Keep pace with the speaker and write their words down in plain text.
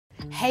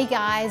Hey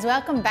guys,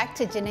 welcome back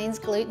to Janine's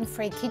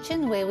Gluten-Free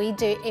Kitchen, where we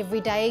do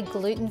everyday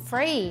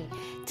gluten-free.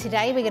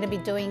 Today we're going to be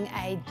doing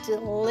a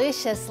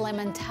delicious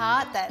lemon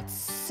tart that's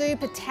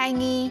super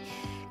tangy,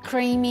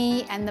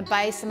 creamy, and the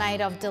base made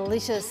of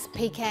delicious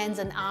pecans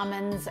and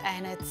almonds,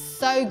 and it's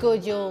so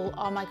good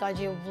oh my god,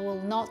 you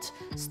will not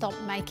stop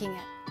making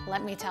it,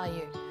 let me tell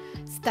you.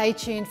 Stay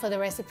tuned for the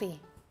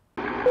recipe.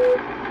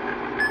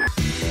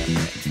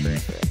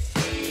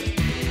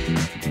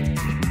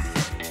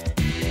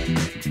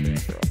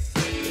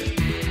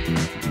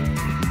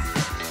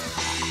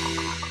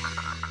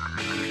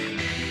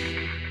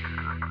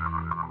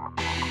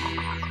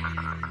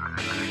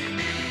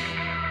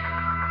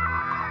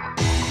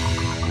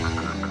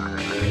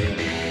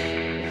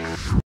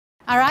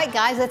 All right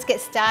guys, let's get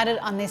started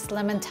on this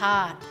lemon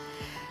tart.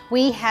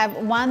 We have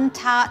one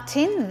tart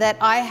tin that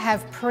I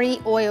have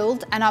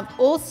pre-oiled, and I've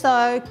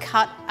also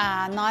cut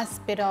a nice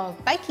bit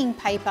of baking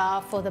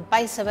paper for the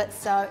base of it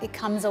so it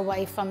comes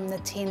away from the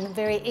tin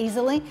very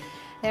easily.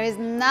 There is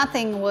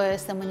nothing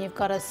worse than when you've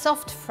got a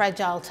soft,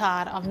 fragile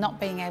tart of not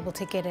being able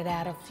to get it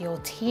out of your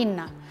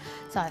tin.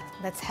 So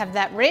let's have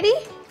that ready.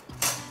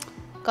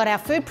 Got our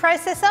food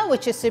processor,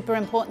 which is super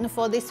important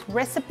for this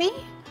recipe.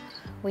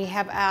 We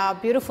have our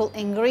beautiful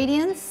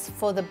ingredients.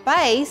 For the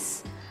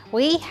base,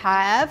 we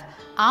have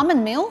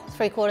almond meal,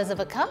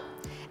 3/4 cup,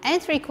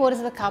 and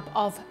 3/4 cup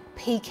of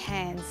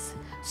pecans.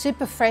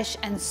 Super fresh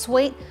and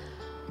sweet.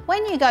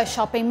 When you go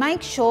shopping,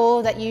 make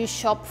sure that you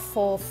shop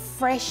for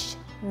fresh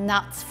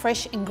nuts,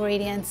 fresh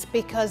ingredients,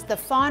 because the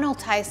final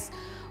taste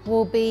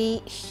will be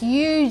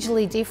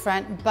hugely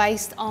different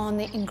based on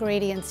the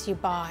ingredients you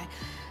buy.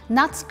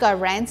 Nuts go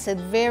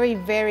rancid very,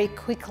 very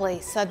quickly,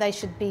 so they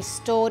should be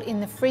stored in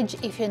the fridge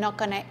if you're not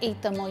going to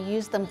eat them or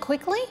use them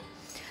quickly.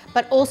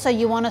 But also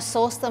you want to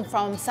source them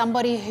from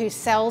somebody who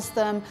sells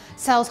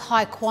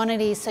high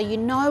quantities, so you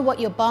know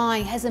what you're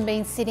buying hasn't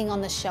been sitting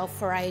on the shelf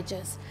for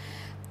ages.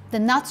 The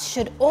nuts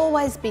should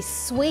always be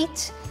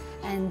sweet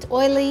and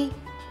oily,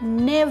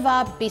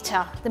 never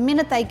bitter. The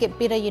minute they get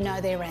bitter, you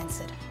know they're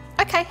rancid.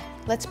 Okay,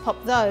 let's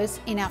pop those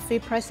in our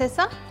food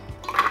processor.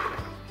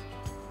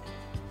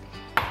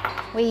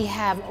 We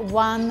have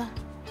one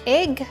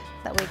egg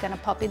that we're going to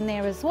pop in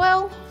there as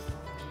well.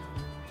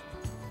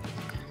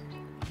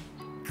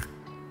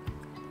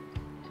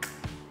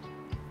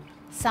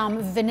 Some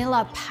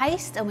vanilla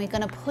paste, and we're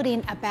going to put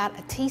in about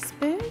a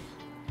teaspoon.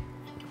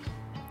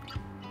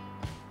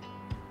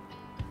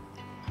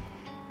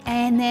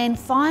 And then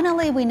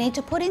finally we need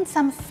to put in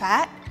some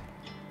fat.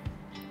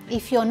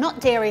 If you're not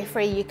dairy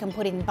free, you can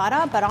put in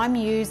butter, but I'm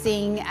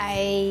using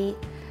a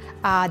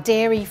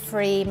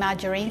dairy-free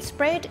margarine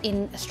spread.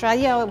 In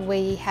Australia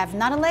we have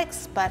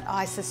Nuttelex, but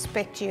I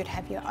suspect you'd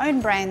have your own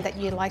brand that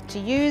you like to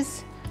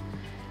use.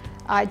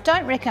 I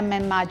don't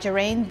recommend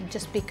margarine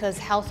just because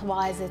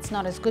health-wise it's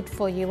not as good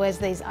for you as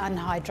these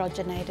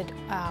unhydrogenated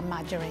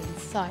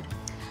margarines. So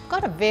I've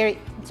got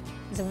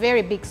it's a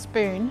very big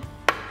spoon.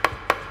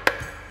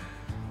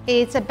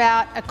 It's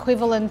about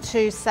equivalent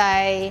to,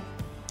 say,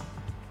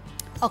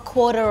 a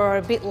quarter or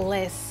a bit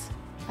less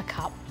a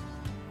cup.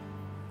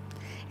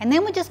 And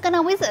then we're just going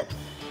to whiz it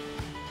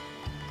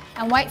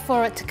and wait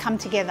for it to come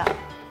together.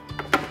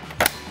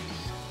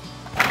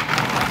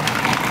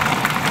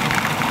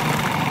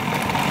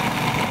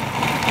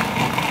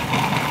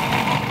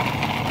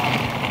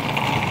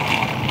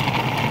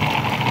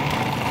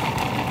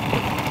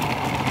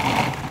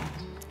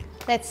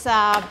 Let's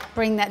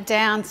bring that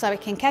down so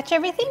it can catch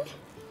everything.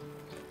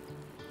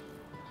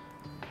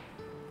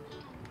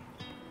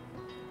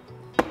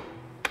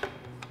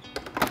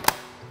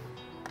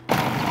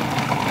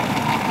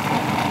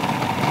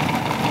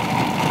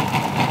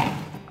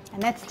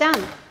 And that's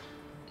done.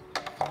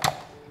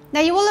 Now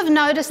you will have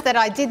noticed that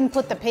I didn't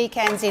put the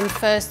pecans in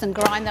first and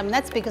grind them.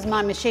 That's because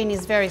my machine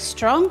is very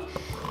strong.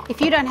 If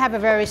you don't have a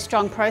very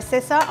strong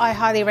processor, I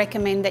highly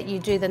recommend that you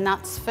do the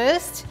nuts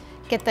first,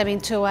 get them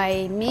into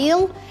a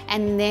meal,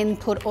 and then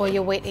put all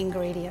your wet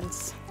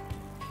ingredients.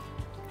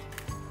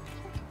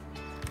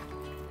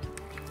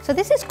 So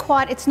this is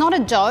it's not a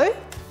dough,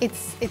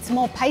 it's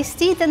more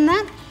pasty than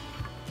that.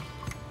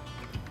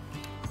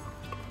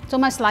 It's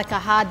almost like a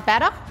hard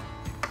batter.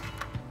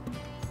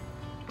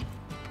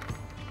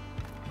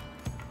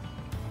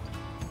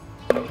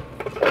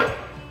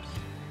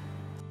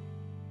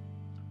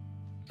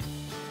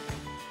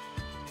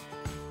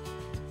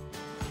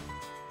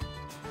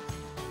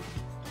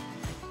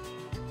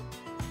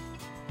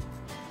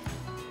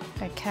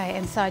 Okay,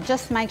 and so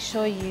just make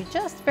sure you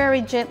just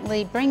very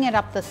gently bring it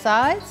up the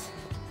sides.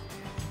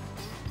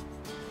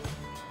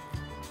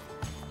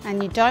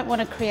 And you don't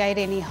want to create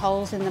any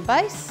holes in the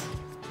base.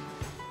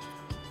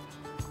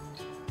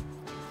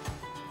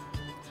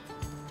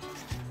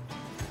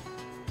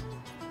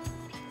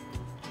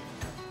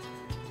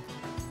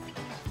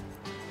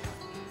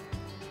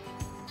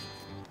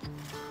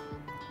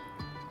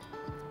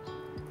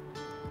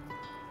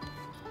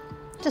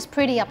 Just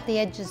pretty up the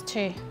edges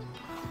too.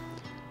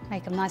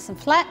 Make them nice and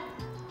flat,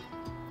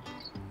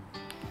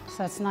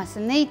 so it's nice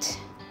and neat.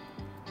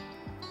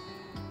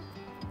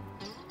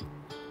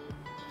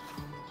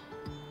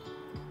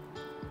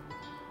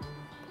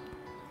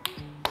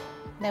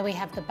 There we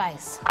have the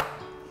base.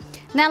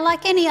 Now,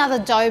 like any other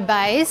dough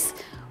base,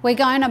 we're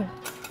going to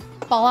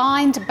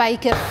blind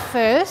bake it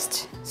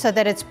first so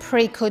that it's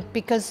pre-cooked,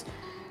 because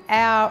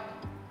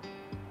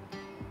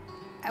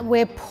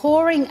we're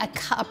pouring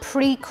a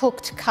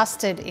pre-cooked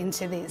custard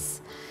into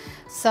this.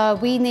 So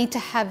we need to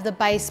have the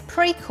base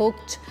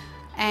pre-cooked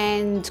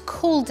and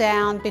cool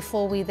down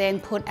before we then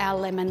put our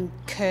lemon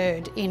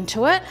curd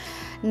into it.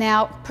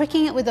 Now,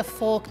 pricking it with a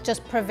fork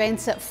just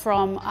prevents it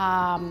from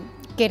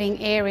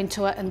getting air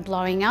into it and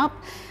blowing up.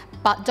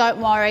 But don't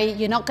worry,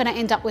 you're not going to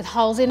end up with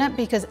holes in it,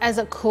 because as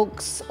it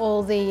cooks,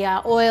 all the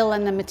oil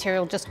and the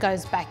material just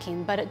goes back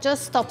in, but it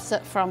just stops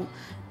it from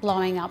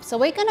blowing up. So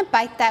we're going to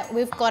bake that.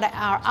 We've got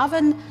our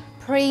oven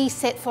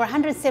pre-set for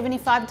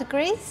 175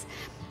 degrees,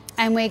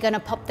 and we're going to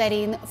pop that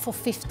in for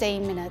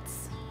 15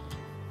 minutes.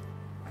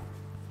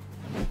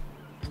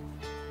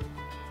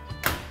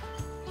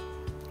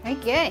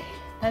 Okay,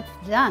 that's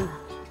done.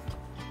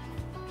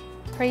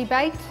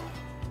 Pre-baked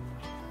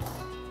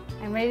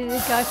and ready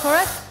to go for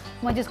it.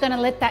 We're just going to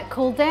let that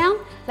cool down.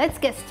 Let's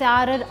get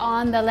started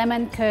on the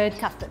lemon curd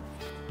custard.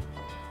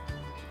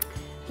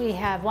 We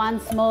have one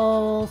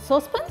small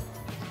saucepan.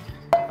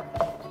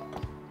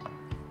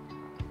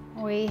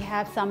 We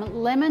have some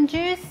lemon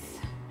juice,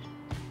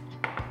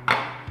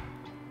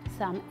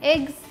 some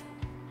eggs,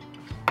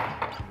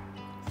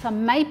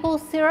 some maple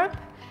syrup,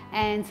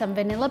 and some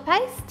vanilla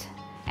paste.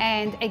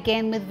 And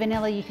again, with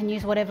vanilla, you can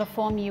use whatever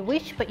form you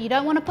wish, but you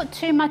don't want to put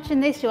too much in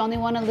this. You only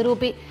want a little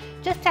bit,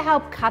 just to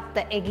help cut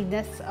the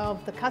egginess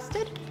of the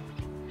custard.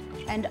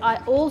 And I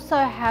also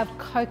have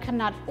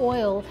coconut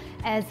oil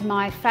as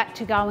my fat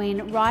to go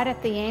in right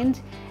at the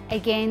end.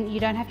 Again, you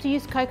don't have to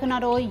use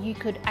coconut oil. You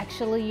could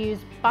actually use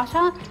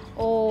butter,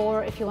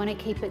 or if you want to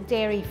keep it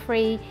dairy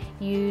free,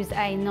 use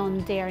a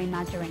non-dairy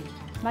margarine,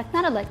 like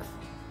Nuttelex.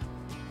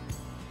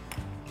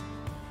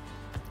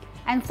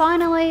 And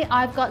finally,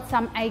 I've got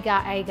some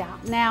agar.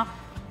 Now,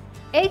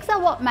 eggs are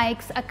what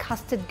makes a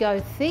custard go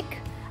thick,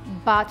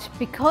 but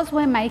because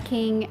we're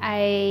making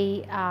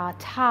a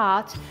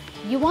tart,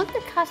 you want the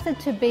custard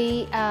to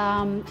be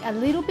a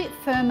little bit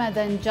firmer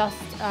than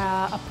just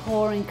a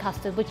pouring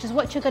custard, which is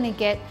what you're going to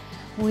get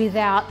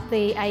without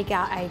the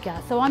agar.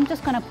 So I'm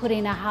just going to put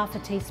in a half a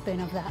teaspoon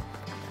of that.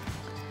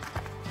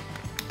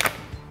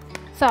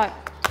 So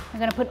I'm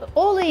going to put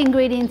all the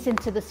ingredients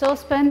into the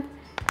saucepan.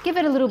 Give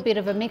it a little bit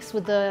of a mix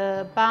with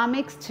the bar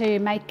mix to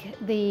make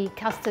the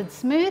custard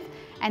smooth,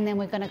 and then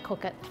we're going to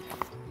cook it.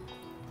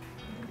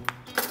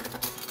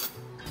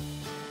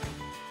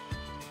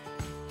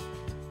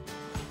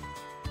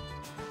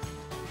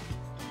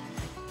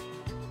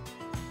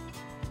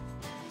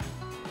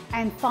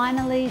 And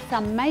finally,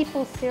 some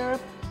maple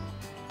syrup.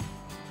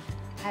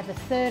 I have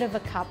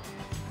 1/3 cup.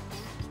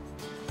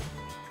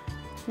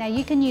 Now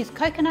you can use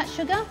coconut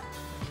sugar.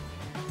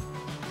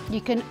 You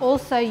can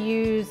also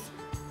use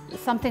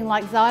something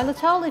like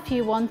xylitol if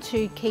you want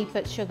to keep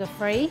it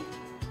sugar-free.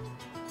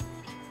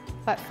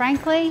 But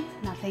frankly,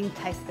 nothing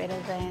tastes better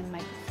than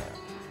maple syrup.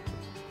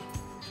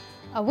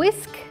 A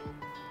whisk,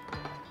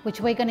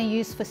 which we're going to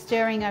use for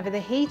stirring over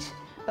the heat.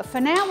 But for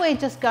now, we're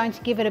just going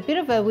to give it a bit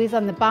of a whiz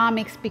on the bar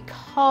mix,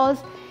 because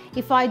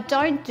if I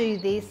don't do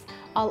this,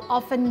 I'll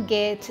often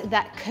get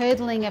that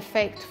curdling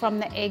effect from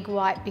the egg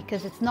white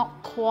because it's not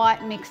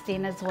quite mixed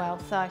in as well.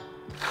 So.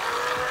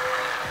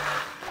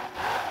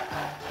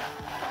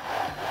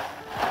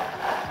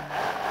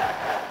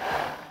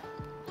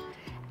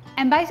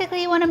 And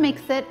basically you want to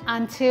mix it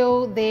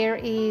until there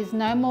is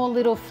no more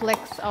little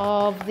flecks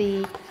of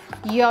the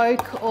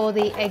yolk or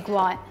the egg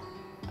white.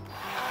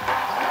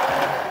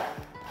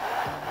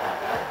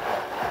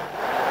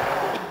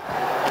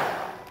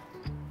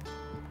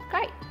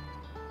 Great,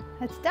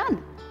 it's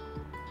done.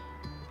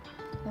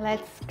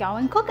 Let's go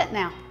and cook it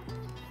now.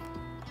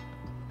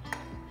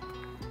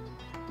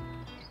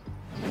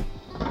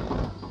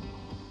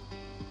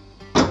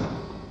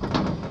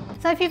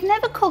 So if you've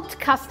never cooked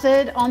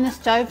custard on the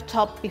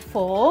stovetop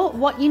before,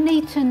 what you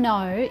need to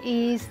know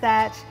is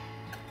that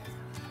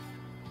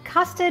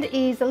custard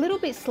is a little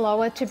bit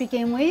slower to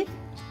begin with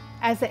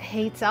as it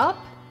heats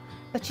up,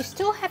 but you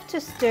still have to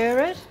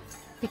stir it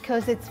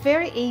because it's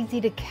very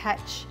easy to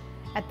catch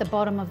at the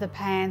bottom of the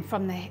pan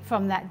from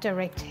that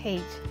direct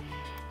heat.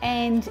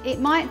 And it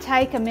might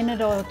take a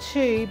minute or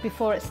two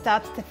before it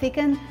starts to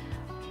thicken,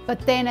 but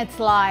then it's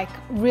like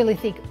really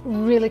thick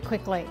really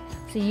quickly.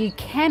 So you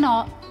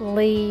cannot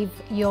leave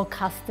your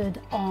custard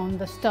on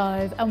the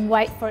stove and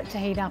wait for it to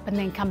heat up and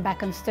then come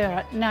back and stir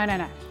it. No.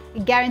 I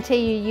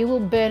guarantee you will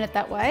burn it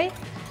that way,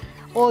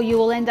 or you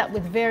will end up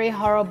with very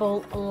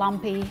horrible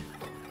lumpy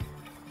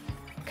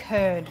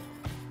curd.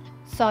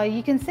 So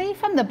you can see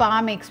from the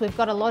bar mix we've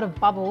got a lot of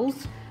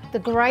bubbles. The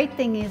great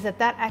thing is that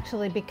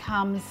actually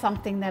becomes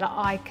something that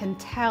I can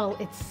tell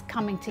it's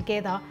coming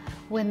together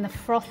when the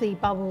frothy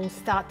bubbles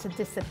start to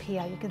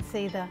disappear. You can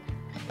see the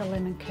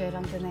lemon curd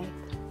underneath.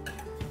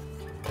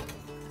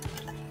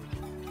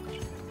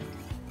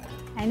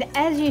 And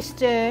as you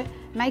stir,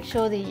 make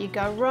sure that you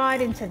go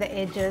right into the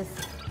edges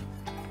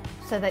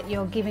so that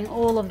you're giving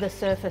all of the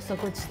surface a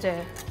good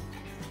stir.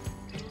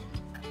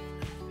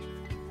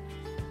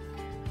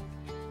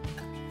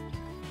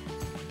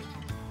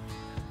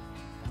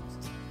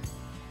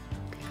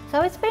 So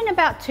it's been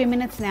about 2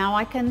 minutes now.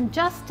 I can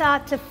just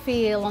start to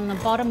feel on the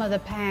bottom of the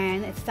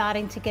pan, it's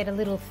starting to get a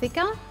little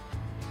thicker.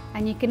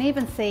 And you can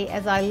even see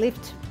as I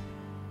lift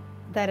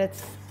that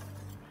it's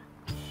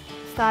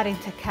starting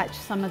to catch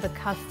some of the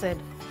custard.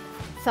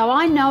 So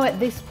I know at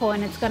this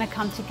point it's going to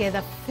come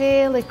together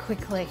fairly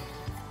quickly.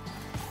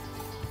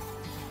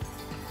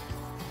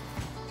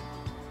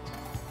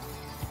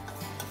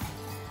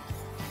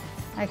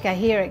 Okay,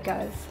 here it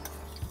goes.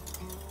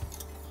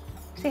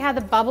 See how the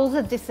bubbles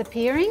are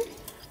disappearing?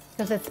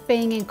 Because it's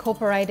being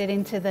incorporated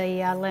into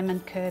the lemon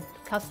curd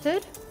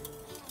custard.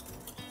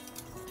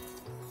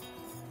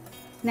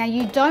 Now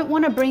you don't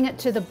want to bring it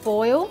to the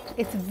boil.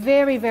 It's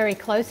very, very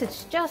close.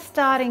 It's just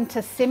starting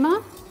to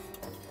simmer.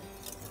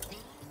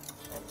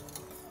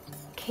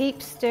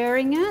 Keep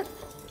stirring it.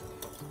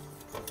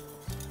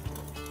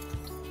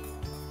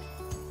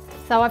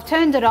 So I've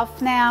turned it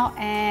off now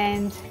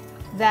and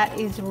that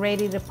is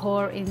ready to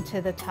pour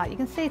into the tart. You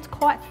can see it's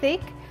quite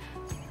thick,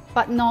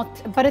 but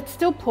it's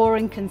still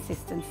pouring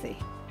consistency.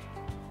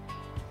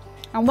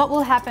 And what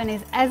will happen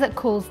is as it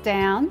cools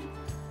down,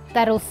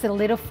 that'll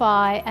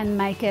solidify and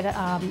make it,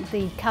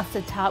 the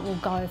custard tart will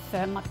go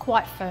firm, like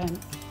quite firm.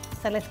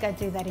 So let's go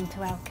do that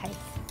into our case.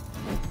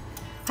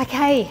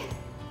 Okay,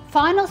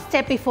 final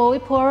step before we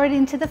pour it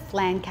into the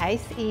flan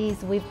case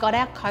is we've got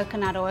our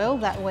coconut oil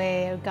that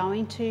we're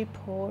going to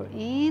pour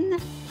in.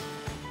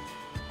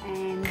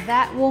 And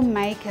that will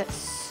make it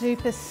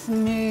super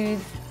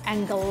smooth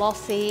and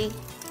glossy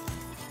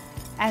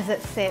as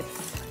it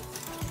sets.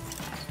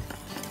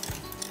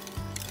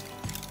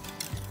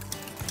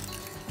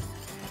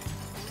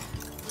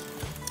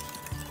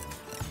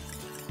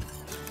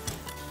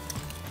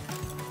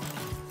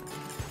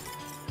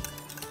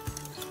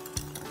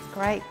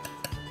 Great.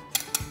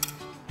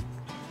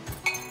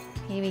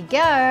 Here we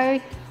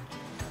go.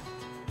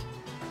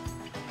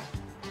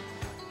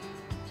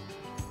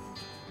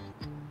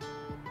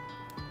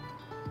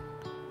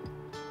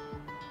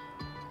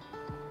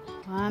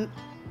 One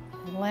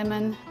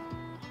lemon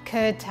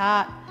curd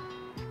tart.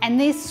 And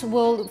this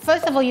will,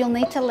 first of all, you'll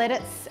need to let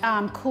it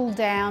cool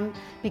down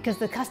because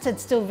the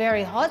custard's still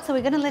very hot. So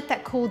we're going to let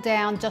that cool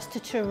down just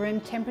to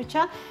room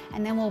temperature,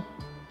 and then we'll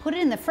put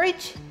it in the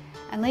fridge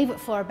and leave it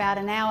for about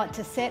an hour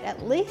to set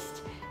at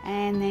least,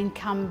 and then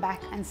come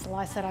back and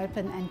slice it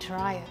open and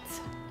try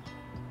it.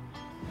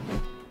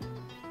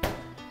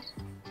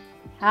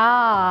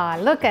 Ah,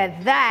 look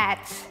at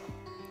that.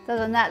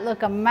 Doesn't that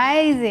look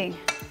amazing?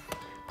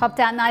 Popped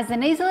out nice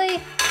and easily,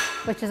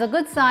 which is a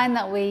good sign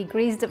that we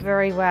greased it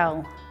very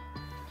well.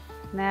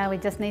 Now we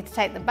just need to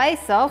take the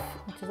base off,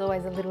 which is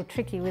always a little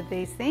tricky with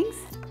these things.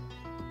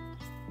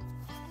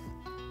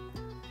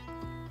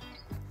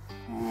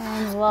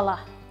 And voila.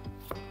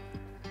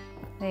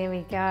 There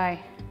we go.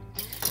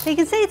 So you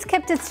can see it's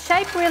kept its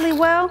shape really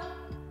well.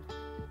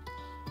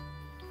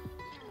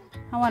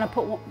 I want to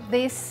put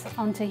this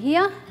onto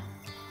here.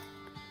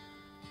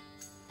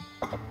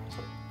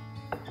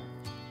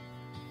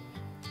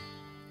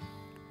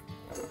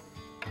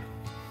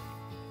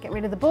 Get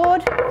rid of the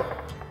board.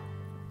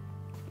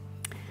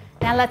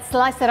 Now let's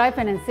slice it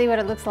open and see what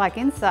it looks like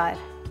inside.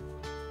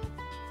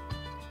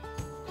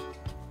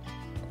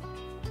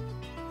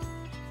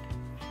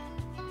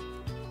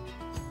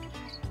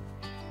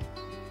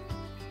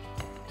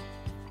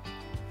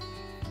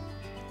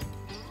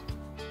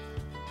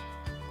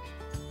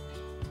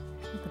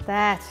 Look at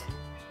that.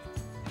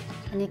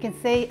 And you can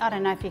see, I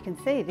don't know if you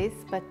can see this,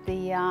 but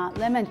the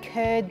lemon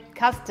curd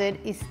custard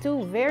is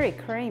still very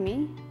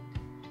creamy,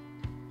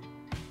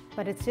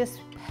 but it's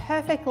just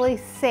perfectly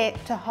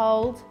set to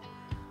hold,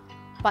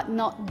 but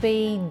not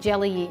be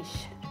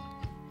jelly-ish.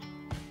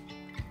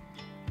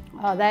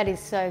 Oh, that is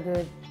so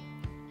good.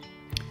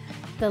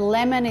 The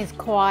lemon is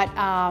quite,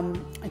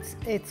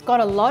 it's got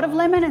a lot of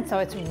lemon, and so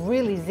it's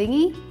really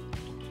zingy.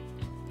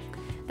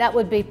 That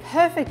would be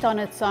perfect on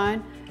its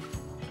own,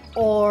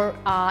 or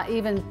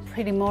even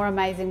pretty more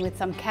amazing with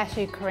some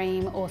cashew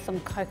cream or some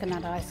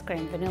coconut ice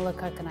cream, vanilla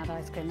coconut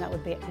ice cream. That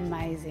would be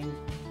amazing.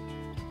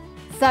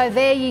 So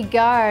there you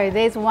go,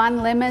 there's one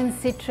lemon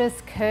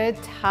citrus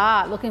curd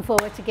tart. Looking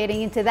forward to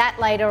getting into that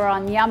later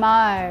on,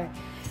 yummo.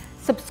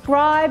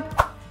 Subscribe,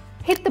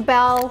 hit the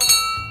bell,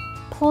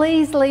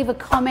 please leave a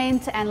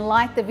comment and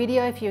like the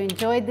video if you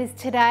enjoyed this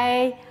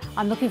today.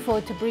 I'm looking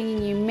forward to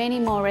bringing you many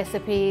more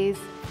recipes.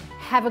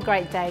 Have a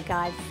great day,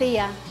 guys. See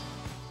ya.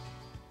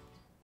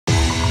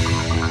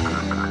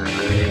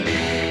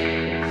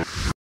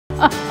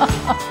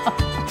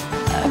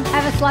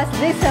 Have a slice of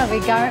this, I'll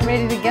be going,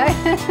 ready to go.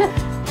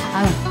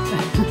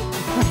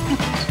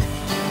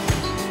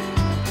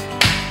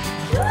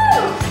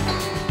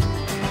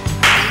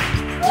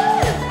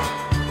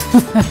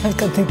 I've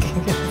got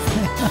thinking.